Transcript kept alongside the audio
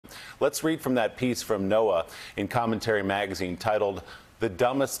Let's read from that piece from Noah in Commentary Magazine titled "The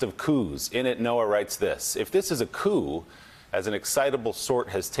Dumbest of Coups." In it, Noah writes this: "If this is a coup, as an excitable sort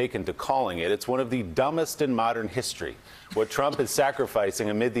has taken to calling it, it's one of the dumbest in modern history. What Trump is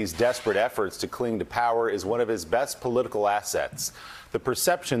sacrificing amid these desperate efforts to cling to power is one of his best political assets, the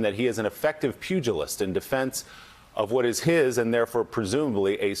perception that he is an effective pugilist in defense of what is his and therefore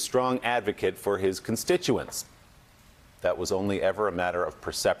presumably a strong advocate for his constituents. That was only ever a matter of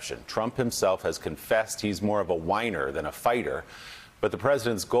perception. Trump himself has confessed he's more of a whiner than a fighter. But the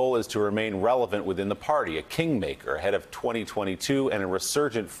president's goal is to remain relevant within the party, a kingmaker ahead of 2022 and a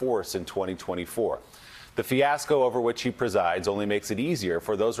resurgent force in 2024. The fiasco over which he presides only makes it easier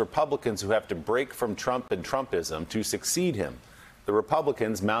for those Republicans who have to break from Trump and Trumpism to succeed him. The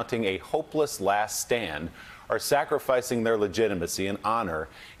Republicans, mounting a hopeless last stand, are sacrificing their legitimacy and honor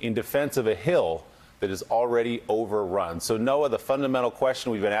in defense of a hill that is already overrun." So, Noah, the fundamental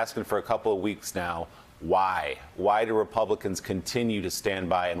question we've been asking for a couple of weeks now: why? Why do Republicans continue to stand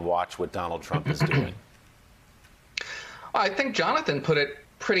by and watch what Donald Trump is doing? I think Jonathan put it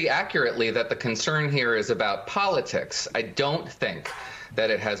pretty accurately that the concern here is about politics. I don't think that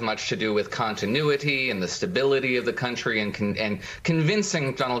it has much to do with continuity and the stability of the country and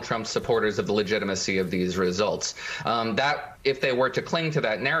convincing Donald Trump's supporters of the legitimacy of these results. That if they were to cling to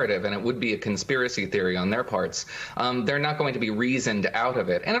that narrative, and it would be a conspiracy theory on their parts, they're not going to be reasoned out of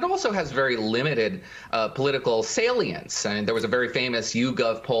it. And it also has very limited political salience. I mean, there was a very famous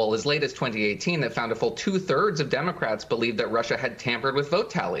YouGov poll as late as 2018 that found a full 2/3 of Democrats believed that Russia had tampered with vote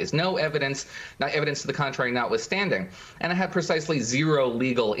tallies. No evidence, not evidence to the contrary notwithstanding. And it had precisely zero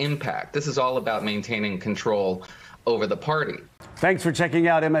legal impact. This is all about maintaining control over the party. Thanks for checking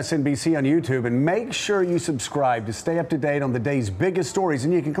out MSNBC on YouTube, and make sure you subscribe to stay up to date on the day's biggest stories.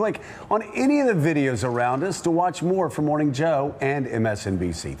 And you can click on any of the videos around us to watch more from Morning Joe and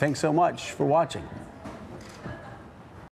MSNBC. Thanks so much for watching.